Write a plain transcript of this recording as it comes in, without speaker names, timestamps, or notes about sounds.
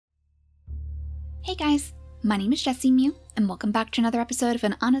Hey guys, my name is JessiMew, and welcome back to another episode of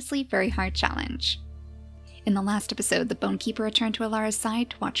an honestly very hard challenge. In the last episode, the Bonekeeper returned to Elara's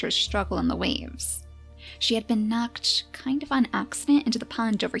side to watch her struggle in the waves. She had been knocked, kind of on accident, into the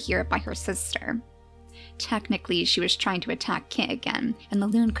pond over here by her sister. Technically, she was trying to attack Kit again, and the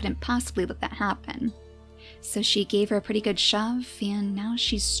loon couldn't possibly let that happen. So she gave her a pretty good shove, and now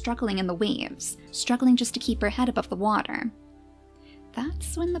she's struggling in the waves, struggling just to keep her head above the water.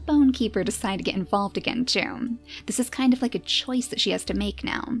 That's when the Bonekeeper decided to get involved again too. This is kind of like a choice that she has to make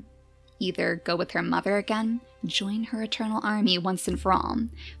now. Either go with her mother again, join her eternal army once and for all,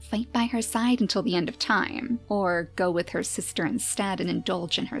 fight by her side until the end of time, or go with her sister instead and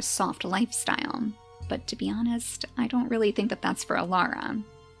indulge in her soft lifestyle. But to be honest, I don't really think that that's for Elara.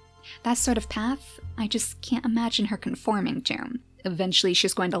 That sort of path, I just can't imagine her conforming to. Eventually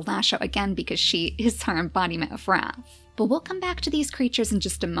she's going to lash out again because she is our embodiment of wrath. But we'll come back to these creatures in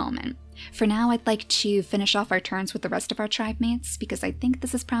just a moment. For now, I'd like to finish off our turns with the rest of our tribe mates, because I think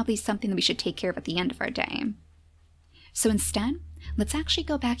this is probably something that we should take care of at the end of our day. So instead, let's actually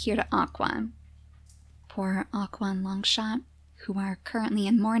go back here to Aqua. Poor Aqua and Longshot, who are currently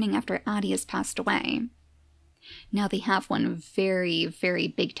in mourning after Addie has passed away. Now they have one very, very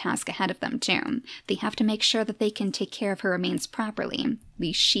big task ahead of them too. They have to make sure that they can take care of her remains properly, at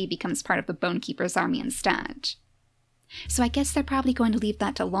least she becomes part of the Bonekeeper's army instead. So I guess they're probably going to leave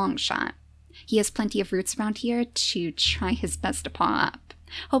that to Longshot. He has plenty of roots around here to try his best to paw up.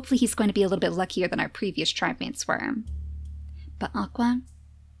 Hopefully he's going to be a little bit luckier than our previous tribe mates were. But Aqua,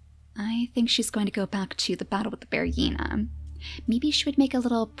 I think she's going to go back to the battle with the Beryena. Maybe she would make a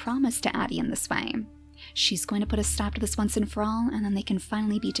little promise to Addie in this way. She's going to put a stop to this once and for all, and then they can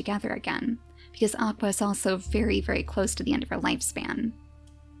finally be together again, because Aqua is also very, very close to the end of her lifespan.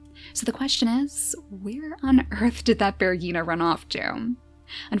 So the question is, where on earth did that Beryena run off to?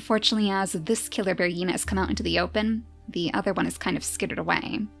 Unfortunately, as this killer Beryena has come out into the open, the other one is kind of skittered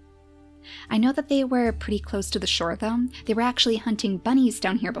away. I know that they were pretty close to the shore though. They were actually hunting bunnies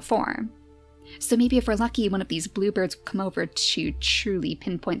down here before. So maybe if we're lucky, one of these bluebirds will come over to truly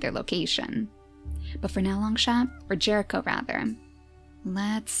pinpoint their location. But for now, Longshot, or Jericho rather,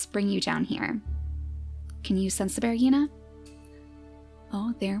 let's bring you down here. Can you sense the Beryena?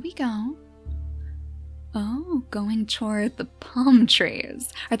 Oh, there we go. Oh, going toward the palm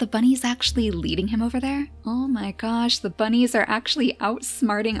trees. Are the bunnies actually leading him over there? Oh my gosh, the bunnies are actually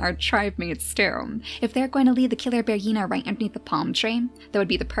outsmarting our tribe mates too. If they're going to lead the killer Beryena right underneath the palm tree, that would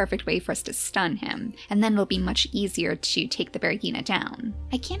be the perfect way for us to stun him, and then it'll be much easier to take the Beryena down.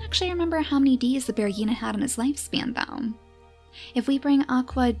 I can't actually remember how many days the Beryena had on his lifespan though. If we bring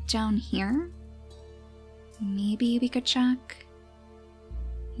Aqua down here, maybe we could check.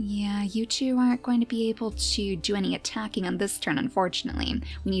 Yeah, you two aren't going to be able to do any attacking on this turn, unfortunately.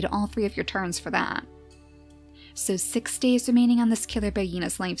 We need all 3 of your turns for that. So 6 days remaining on this killer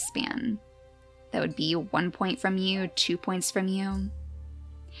Beryena's lifespan. That would be 1 point from you, 2 points from you.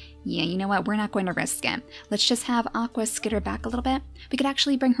 Yeah, you know what? We're not going to risk it. Let's just have Aqua skitter back a little bit. We could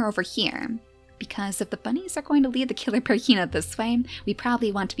actually bring her over here, because if the bunnies are going to lead the killer Beryena this way, we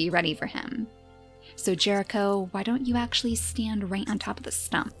probably want to be ready for him. So Jericho, why don't you actually stand right on top of the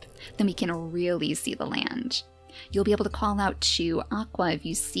stump? Then we can really see the land. You'll be able to call out to Aqua if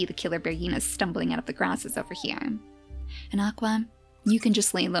you see the killer Beryena stumbling out of the grasses over here. And Aqua, you can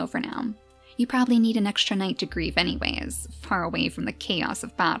just lay low for now. You probably need an extra night to grieve anyways, far away from the chaos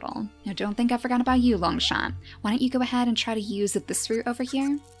of battle. Now don't think I forgot about you, Longshot. Why don't you go ahead and try to use this route over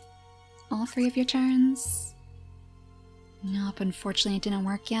here? All 3 of your turns? Nope, unfortunately it didn't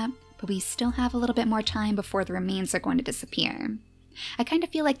work yet. But we still have a little bit more time before the remains are going to disappear. I kind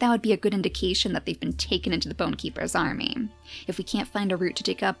of feel like that would be a good indication that they've been taken into the Bonekeeper's army. If we can't find a route to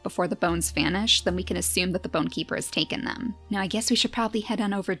dig up before the bones vanish, then we can assume that the Bonekeeper has taken them. Now I guess we should probably head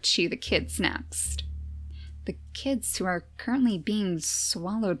on over to the kids next. The kids who are currently being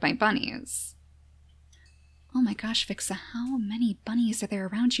swallowed by bunnies. Oh my gosh, Vixa, how many bunnies are there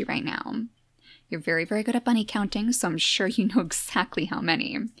around you right now? You're very, very good at bunny counting, so I'm sure you know exactly how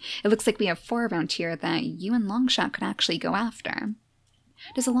many. It looks like we have 4 around here that you and Longshot could actually go after.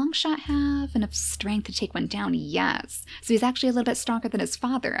 Does a Longshot have enough strength to take one down? Yes. So he's actually a little bit stronger than his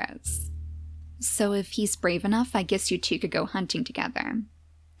father is. So if he's brave enough, I guess you two could go hunting together.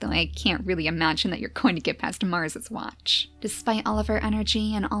 Though I can't really imagine that you're going to get past Mars's watch. Despite all of her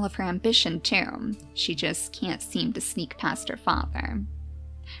energy and all of her ambition too, she just can't seem to sneak past her father.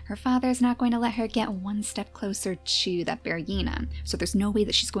 Her father's not going to let her get 1 step closer to that Beryena, so there's no way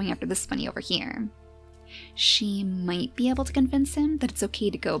that she's going after this bunny over here. She might be able to convince him that it's okay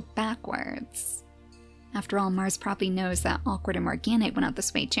to go backwards. After all, Mars probably knows that Awkward and Morganite went out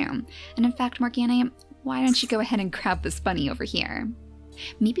this way too. And in fact, Morganite, why don't you go ahead and grab this bunny over here?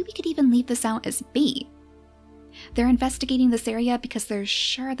 Maybe we could even leave this out as bait. They're investigating this area because they're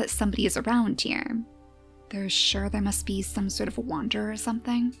sure that somebody is around here. They're sure there must be some sort of wanderer or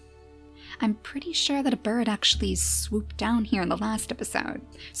something. I'm pretty sure that a bird actually swooped down here in the last episode,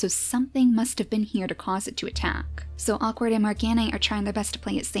 so something must have been here to cause it to attack. So Awkward and Morganite are trying their best to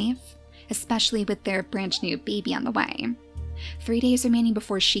play it safe, especially with their brand new baby on the way. 3 days remaining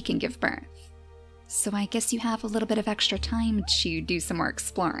before she can give birth. So I guess you have a little bit of extra time to do some more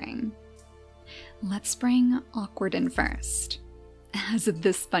exploring. Let's bring Awkward in first, as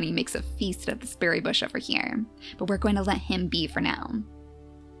this bunny makes a feast of this berry bush over here, but we're going to let him be for now.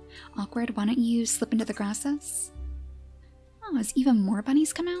 Awkward, why don't you slip into the grasses? Oh, has even more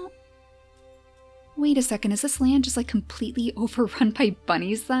bunnies come out? Wait a second, is this land just like completely overrun by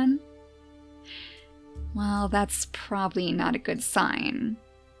bunnies then? Well, that's probably not a good sign.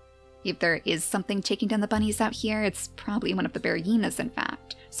 If there is something taking down the bunnies out here, it's probably one of the Berryinas, in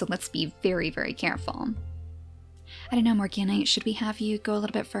fact, so let's be very, very careful. I don't know, Morganite, should we have you go a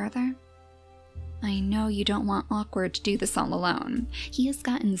little bit further? I know you don't want Awkward to do this all alone. He has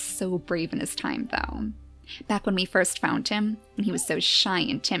gotten so brave in his time, though. Back when we first found him, when he was so shy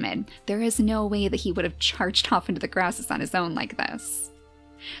and timid, there is no way that he would have charged off into the grasses on his own like this.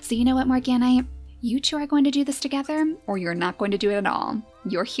 So you know what, Morganite? You two are going to do this together, or you're not going to do it at all.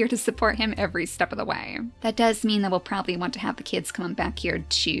 You're here to support him every step of the way. That does mean that we'll probably want to have the kids come on back here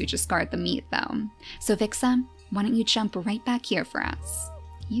to just guard the meat, though. So Vixa, why don't you jump right back here for us?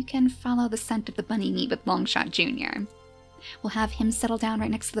 You can follow the scent of the bunny meat with Longshot Jr. We'll have him settle down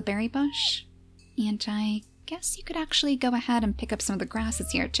right next to the berry bush. And I guess you could actually go ahead and pick up some of the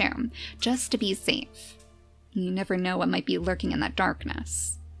grasses here too, just to be safe. You never know what might be lurking in that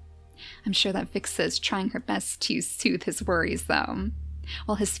darkness. I'm sure that Vixa is trying her best to soothe his worries, though.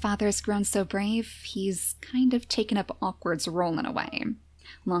 While his father has grown so brave, he's kind of taken up Awkward's role in a way.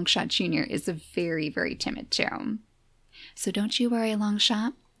 Longshot Jr. is very, very timid too. So don't you worry,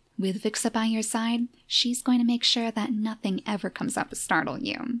 Longshot. With Vixa by your side, she's going to make sure that nothing ever comes up to startle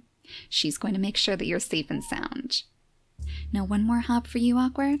you. She's going to make sure that you're safe and sound. Now one more hop for you,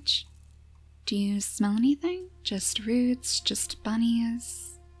 Awkward. Do you smell anything? Just roots, just bunnies?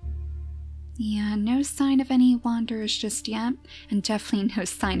 Yeah, no sign of any wanderers just yet, and definitely no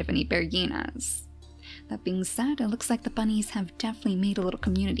sign of any Berryinas. That being said, it looks like the bunnies have definitely made a little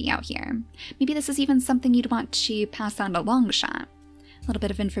community out here. Maybe this is even something you'd want to pass on to Longshot. A little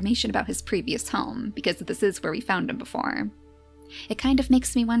bit of information about his previous home, because this is where we found him before. It kind of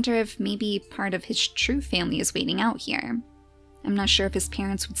makes me wonder if maybe part of his true family is waiting out here. I'm not sure if his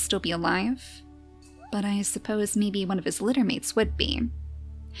parents would still be alive, but I suppose maybe one of his littermates would be.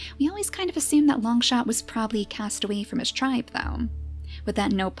 We always kind of assumed that Longshot was probably cast away from his tribe, though. With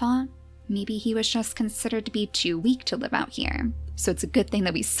that no-paw, maybe he was just considered to be too weak to live out here, so it's a good thing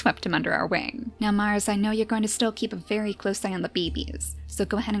that we swept him under our wing. Now Mars, I know you're going to still keep a very close eye on the babies, so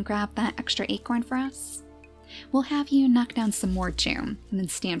go ahead and grab that extra acorn for us. We'll have you knock down some more too, and then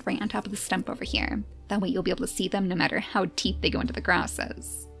stand right on top of the stump over here. That way you'll be able to see them no matter how deep they go into the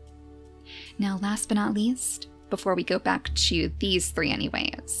grasses. Now last but not least, before we go back to these three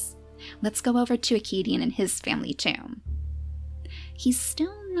anyways, let's go over to Acadian and his family too. He's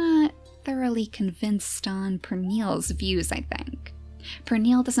still not thoroughly convinced on Pernille's views, I think.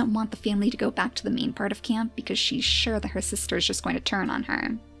 Pernille doesn't want the family to go back to the main part of camp because she's sure that her sister is just going to turn on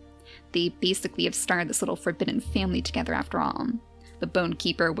her. They basically have started this little forbidden family together after all. The Bone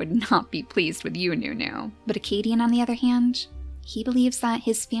Keeper would not be pleased with you, Nunu. But Acadian, on the other hand, he believes that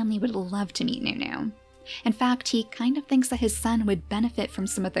his family would love to meet Nunu. In fact, he kind of thinks that his son would benefit from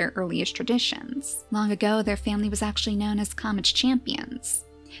some of their earliest traditions. Long ago, their family was actually known as Comet's Champions.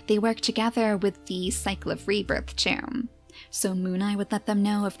 They worked together with the cycle of rebirth too. So Moon Eye would let them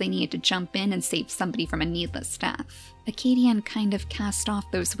know if they needed to jump in and save somebody from a needless death. Acadian kind of cast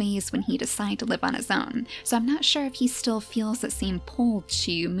off those ways when he decided to live on his own, so I'm not sure if he still feels that same pull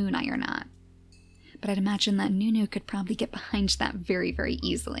to Moon Eye or not. But I'd imagine that Nunu could probably get behind that very, very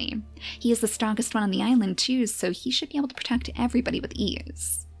easily. He is the strongest one on the island too, so he should be able to protect everybody with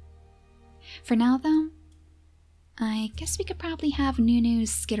ease. For now though, I guess we could probably have Nunu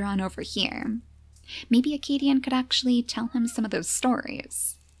skitter on over here. Maybe Acadian could actually tell him some of those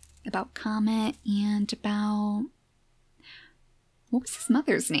stories. About Comet and about... what was his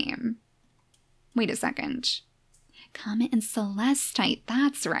mother's name? Wait a second. Comet and Celestite,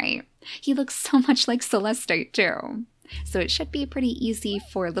 that's right. He looks so much like Celestite too. So it should be pretty easy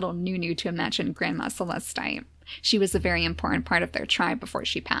for little Nunu to imagine Grandma Celestite. She was a very important part of their tribe before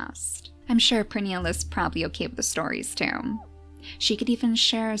she passed. I'm sure Pernille's probably okay with the stories too. She could even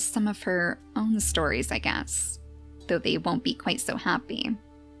share some of her own stories, I guess, though they won't be quite so happy.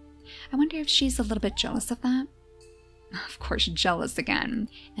 I wonder if she's a little bit jealous of that? Of course, jealous again.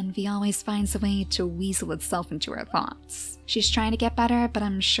 Envy always finds a way to weasel itself into her thoughts. She's trying to get better, but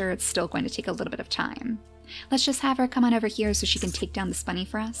I'm sure it's still going to take a little bit of time. Let's just have her come on over here so she can take down this bunny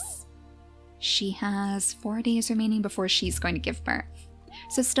for us. She has 4 days remaining before she's going to give birth,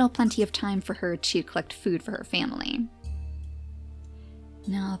 so still plenty of time for her to collect food for her family.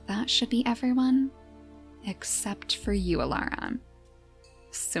 Now that should be everyone, except for you, Elara.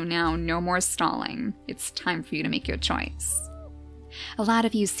 So now, no more stalling. It's time for you to make your choice. A lot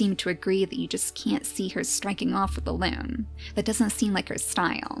of you seem to agree that you just can't see her striking off with the loon. That doesn't seem like her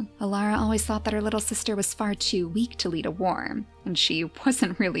style. Elara always thought that her little sister was far too weak to lead a war, and she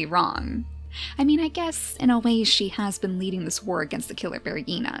wasn't really wrong. I mean, I guess, in a way, she has been leading this war against the killer bear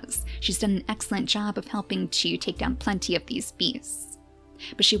hyenas. She's done an excellent job of helping to take down plenty of these beasts.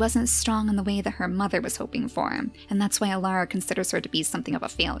 But she wasn't strong in the way that her mother was hoping for, and that's why Elara considers her to be something of a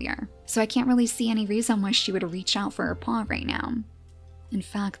failure. So I can't really see any reason why she would reach out for her paw right now. In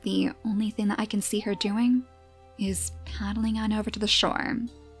fact, the only thing that I can see her doing is paddling on over to the shore,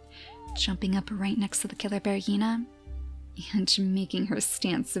 jumping up right next to the killer bear hyena, and making her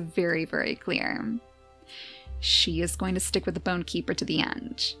stance very, very clear. She is going to stick with the Bone Keeper to the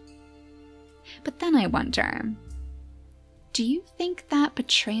end. But then I wonder, do you think that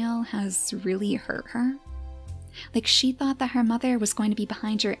betrayal has really hurt her? Like she thought that her mother was going to be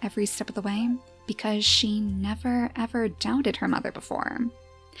behind her every step of the way because she never ever doubted her mother before.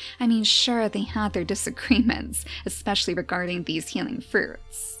 I mean, sure, they had their disagreements, especially regarding these healing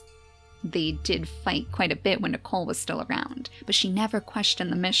fruits. They did fight quite a bit when Nicole was still around, but she never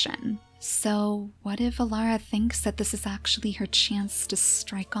questioned the mission. So what if Elara thinks that this is actually her chance to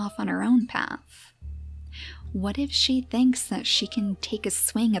strike off on her own path? What if she thinks that she can take a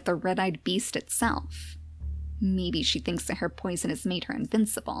swing at the red-eyed beast itself? Maybe she thinks that her poison has made her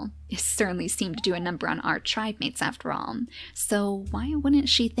invincible. It certainly seemed to do a number on our tribe mates after all, so why wouldn't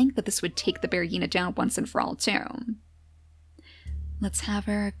she think that this would take the bear hyena down once and for all too? Let's have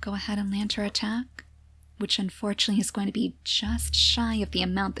her go ahead and land her attack, which unfortunately is going to be just shy of the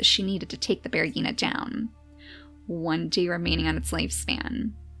amount that she needed to take the bear hyena down. 1 day remaining on its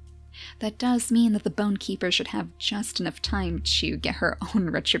lifespan. That does mean that the Bone Keeper should have just enough time to get her own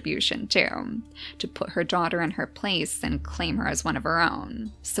retribution too, to put her daughter in her place and claim her as one of her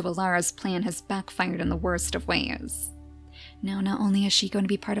own. So Elara's plan has backfired in the worst of ways. Now, not only is she going to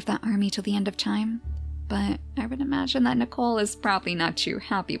be part of that army till the end of time, but I would imagine that Nicole is probably not too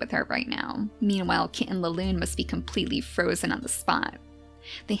happy with her right now. Meanwhile, Kitten Laloon must be completely frozen on the spot.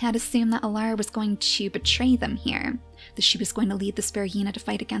 They had assumed that Elara was going to betray them here, that she was going to lead this bear hyena to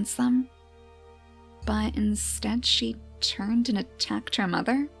fight against them. But instead she turned and attacked her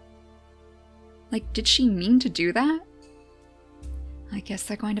mother? Like, did she mean to do that? I guess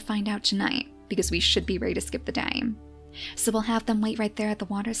they're going to find out tonight, because we should be ready to skip the day. So we'll have them wait right there at the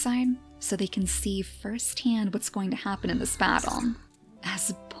waterside, so they can see firsthand what's going to happen in this battle,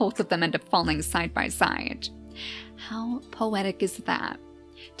 as both of them end up falling side by side. How poetic is that?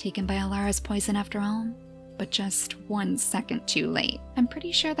 Taken by Elara's poison after all, but just 1 second too late. I'm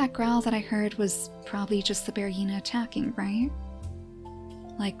pretty sure that growl that I heard was probably just the bear hyena attacking, right?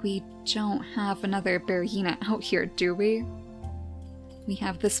 Like, we don't have another bear hyena out here, do we? We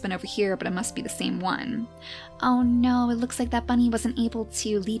have this one over here, but it must be the same one. Oh no, it looks like that bunny wasn't able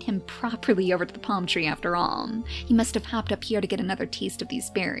to lead him properly over to the palm tree after all. He must have hopped up here to get another taste of these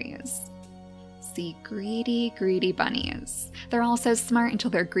berries. The greedy, greedy bunnies. They're all so smart until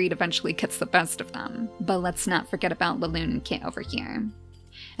their greed eventually gets the best of them. But let's not forget about Laloon and Kit over here.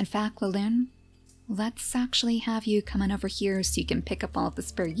 In fact, Laloon, let's actually have you come on over here so you can pick up all of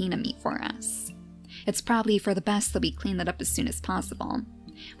this bear hyena meat for us. It's probably for the best that we clean that up as soon as possible.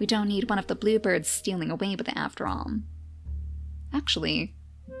 We don't need one of the bluebirds stealing away with it after all. Actually...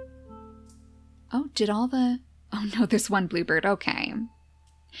 Oh, did all the... Oh no, there's one bluebird, okay.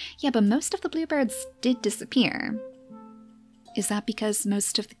 Yeah, but most of the bluebirds did disappear. Is that because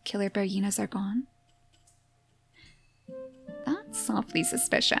most of the killer bear hyenas are gone? That's awfully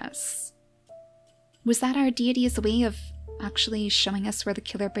suspicious. Was that our deity as a way of actually showing us where the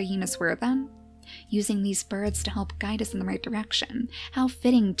killer bear hyenas were then? Using these birds to help guide us in the right direction. How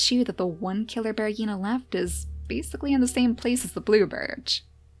fitting, too, that the one killer bear hyena left is basically in the same place as the bluebird.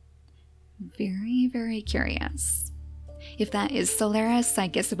 Very, very curious. If that is Solaris, I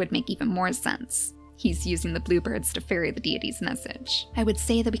guess it would make even more sense. He's using the bluebirds to ferry the deity's message. I would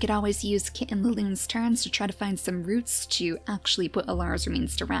say that we could always use Kit and Laloon's turns to try to find some roots to actually put Elara's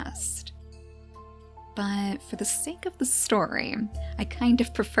remains to rest. But for the sake of the story, I kind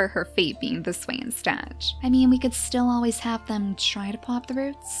of prefer her fate being this way instead. I mean, we could still always have them try to pop the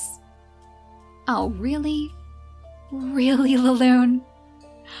roots. Oh, really? Really, Laloon?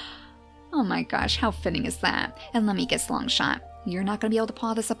 Oh my gosh, how fitting is that? And let me guess, Longshot, you're not gonna be able to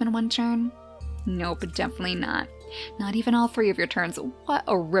paw this up in one turn? Nope, definitely not. Not even all 3 of your turns. What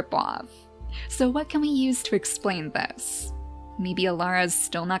a ripoff. So what can we use to explain this? Maybe Elara's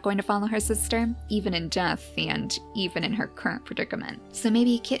still not going to follow her sister, even in death and even in her current predicament. So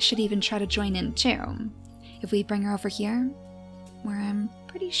maybe Kit should even try to join in too. If we bring her over here, where I'm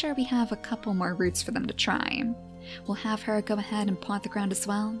pretty sure we have a couple more routes for them to try, we'll have her go ahead and paw the ground as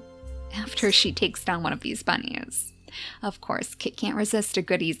well, after she takes down one of these bunnies. Of course, Kit can't resist a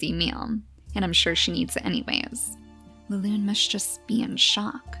good easy meal, and I'm sure she needs it anyways. Laloon must just be in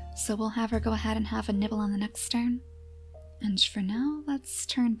shock, so we'll have her go ahead and have a nibble on the next turn. And for now, let's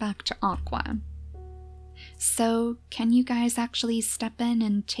turn back to Aqua. So, can you guys actually step in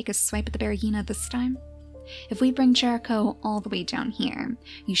and take a swipe at the Berryina this time? If we bring Jericho all the way down here,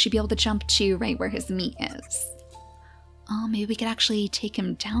 you should be able to jump to right where his meat is. Oh, maybe we could actually take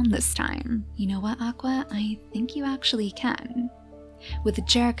him down this time. You know what, Aqua? I think you actually can. With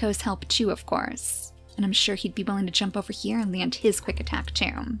Jericho's help too, of course. And I'm sure he'd be willing to jump over here and land his quick attack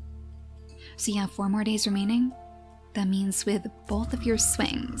too. So yeah, 4 more days remaining. That means with both of your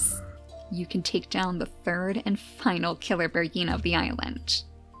swings, you can take down the 3rd and final killer Berryina of the island.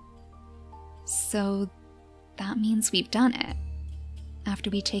 So that means we've done it. After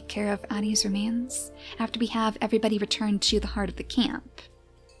we take care of Addie's remains, after we have everybody return to the heart of the camp,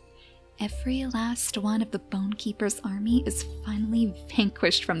 every last one of the Bonekeeper's army is finally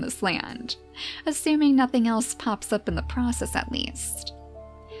vanquished from this land, assuming nothing else pops up in the process at least.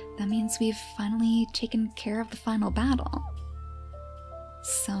 That means we've finally taken care of the final battle.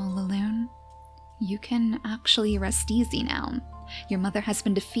 So, Laloon, you can actually rest easy now. Your mother has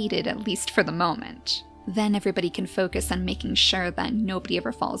been defeated, at least for the moment. Then everybody can focus on making sure that nobody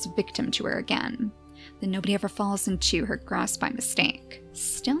ever falls victim to her again. That nobody ever falls into her grasp by mistake.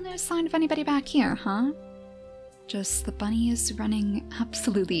 Still no sign of anybody back here, huh? Just the bunnies running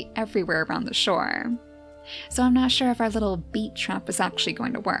absolutely everywhere around the shore. So I'm not sure if our little bait trap is actually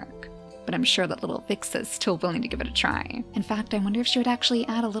going to work, but I'm sure that little Vixa is still willing to give it a try. In fact, I wonder if she would actually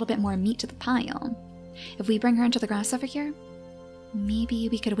add a little bit more meat to the pile. If we bring her into the grass over here, maybe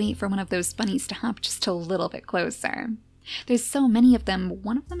we could wait for one of those bunnies to hop just a little bit closer. There's so many of them,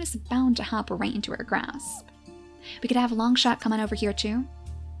 one of them is bound to hop right into her grasp. We could have Longshot come on over here too.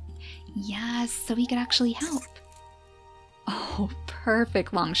 Yes, so we could actually help. Oh,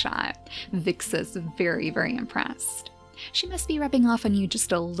 perfect, Longshot. Vixa's very, very impressed. She must be rubbing off on you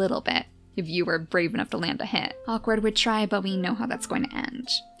just a little bit, if you were brave enough to land a hit. Awkward would try, but we know how that's going to end.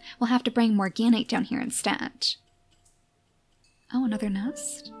 We'll have to bring Morganite down here instead. Oh, another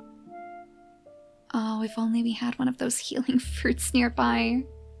nest? Oh, if only we had one of those healing fruits nearby.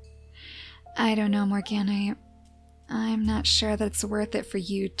 I don't know, Morganite. I'm not sure that it's worth it for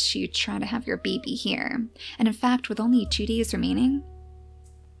you to try to have your baby here. And in fact, with only 2 days remaining,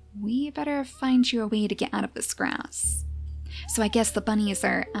 we better find you a way to get out of this grass. So I guess the bunnies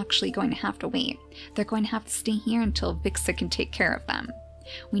are actually going to have to wait. They're going to have to stay here until Vixa can take care of them.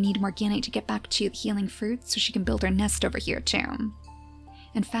 We need Morganite to get back to the healing fruit so she can build her nest over here too.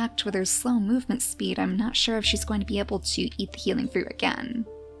 In fact, with her slow movement speed, I'm not sure if she's going to be able to eat the healing fruit again.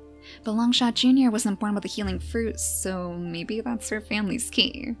 But Longshot Jr. wasn't born with a healing fruit, so maybe that's her family's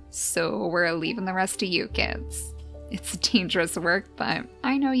key. So we're leaving the rest to you kids. It's dangerous work, but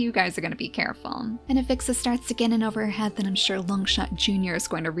I know you guys are going to be careful. And if Vixa starts to get in over her head, then I'm sure Longshot Jr. is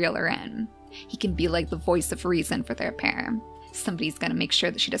going to reel her in. He can be like the voice of reason for their pair. Somebody's going to make sure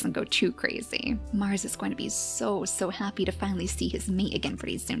that she doesn't go too crazy. Mars is going to be so happy to finally see his mate again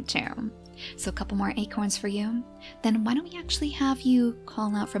pretty soon too. So a couple more acorns for you. Then why don't we actually have you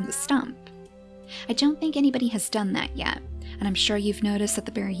call out from the stump? I don't think anybody has done that yet, and I'm sure you've noticed that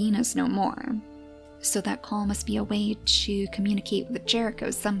the Berryinas know more. So that call must be a way to communicate with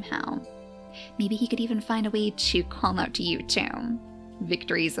Jericho somehow. Maybe he could even find a way to call out to you too.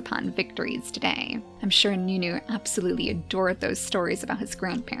 Victories upon victories today. I'm sure Nunu absolutely adored those stories about his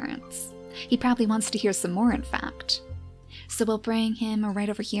grandparents. He probably wants to hear some more, in fact. So we'll bring him right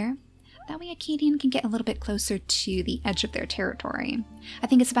over here. That way Acadian can get a little bit closer to the edge of their territory. I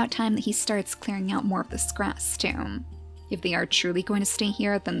think it's about time that he starts clearing out more of this grass too. If they are truly going to stay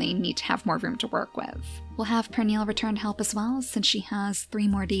here, then they need to have more room to work with. We'll have Pernille return to help as well, since she has 3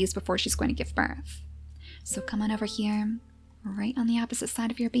 more days before she's going to give birth. So come on over here, right on the opposite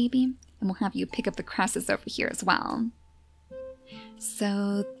side of your baby, and we'll have you pick up the crosses over here as well.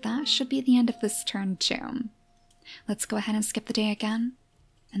 So that should be the end of this turn too. Let's go ahead and skip the day again,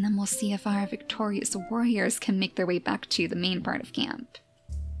 and then we'll see if our victorious warriors can make their way back to the main part of camp.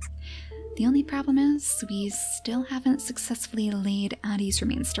 The only problem is we still haven't successfully laid Addie's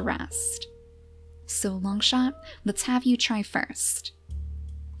remains to rest. So Longshot, let's have you try first.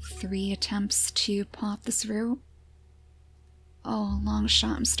 3 attempts to pop this root. Oh,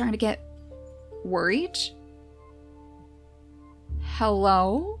 Longshot, I'm starting to get worried.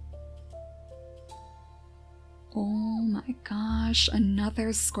 Hello? Oh my gosh,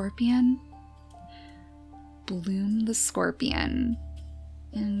 another scorpion? Bloom the scorpion.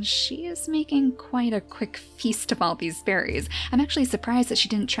 And she is making quite a quick feast of all these berries. I'm actually surprised that she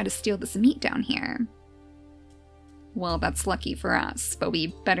didn't try to steal this meat down here. Well, that's lucky for us, but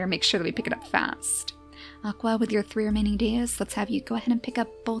we better make sure that we pick it up fast. Aqua, with your 3 remaining days, let's have you go ahead and pick up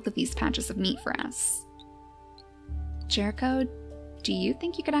both of these patches of meat for us. Jericho, do you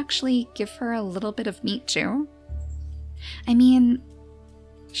think you could actually give her a little bit of meat too? I mean,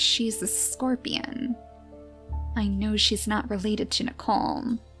 she's a scorpion. I know she's not related to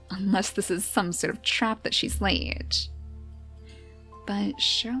Nicole, unless this is some sort of trap that she's laid. But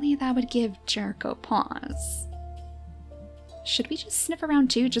surely that would give Jericho pause. Should we just sniff around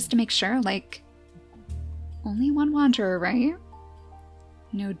too, just to make sure? Like, only one wanderer, right?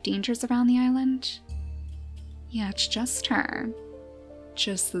 No dangers around the island? Yeah, it's just her.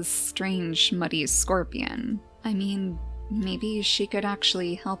 Just this strange, muddy scorpion. I mean, maybe she could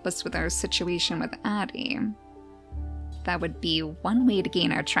actually help us with our situation with Addie. That would be one way to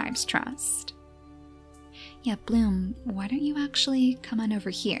gain our tribe's trust. Yeah, Bloom, why don't you actually come on over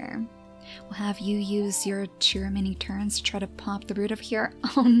here? We'll have you use your 2 remaining turns to try to pop the root over here.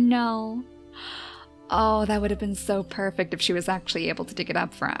 Oh no! Oh, that would have been so perfect if she was actually able to dig it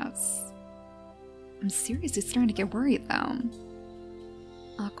up for us. I'm seriously starting to get worried though.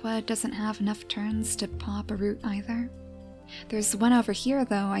 Aqua doesn't have enough turns to pop a root either. There's one over here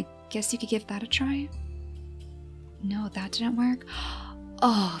though, I guess you could give that a try? No, that didn't work.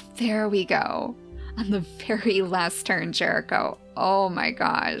 Oh, there we go. On the very last turn, Jericho. Oh my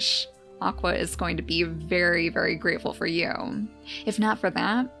gosh. Aqua is going to be very, very grateful for you. If not for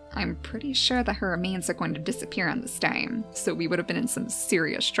that, I'm pretty sure that her remains are going to disappear on this time, so we would have been in some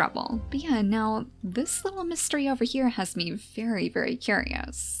serious trouble. But yeah, now, this little mystery over here has me very, very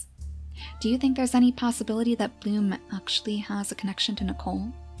curious. Do you think there's any possibility that Bloom actually has a connection to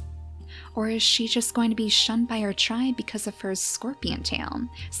Nicole? Or is she just going to be shunned by her tribe because of her scorpion tail,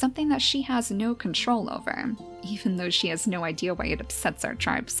 something that she has no control over, even though she has no idea why it upsets our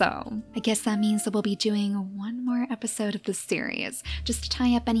tribe so? I guess that means that we'll be doing one more episode of this series, just to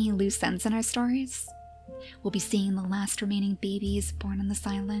tie up any loose ends in our stories. We'll be seeing the last remaining babies born on this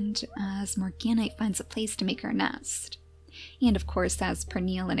island as Morganite finds a place to make her nest. And of course, as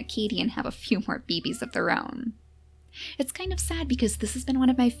Pernille and Acadian have a few more babies of their own. It's kind of sad because this has been one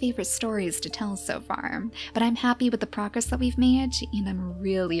of my favorite stories to tell so far, but I'm happy with the progress that we've made, and I'm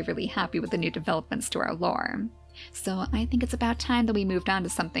really, really happy with the new developments to our lore. So I think it's about time that we moved on to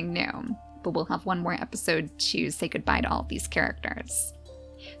something new, but we'll have one more episode to say goodbye to all of these characters.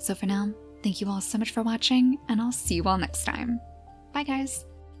 So for now, thank you all so much for watching, and I'll see you all next time. Bye guys!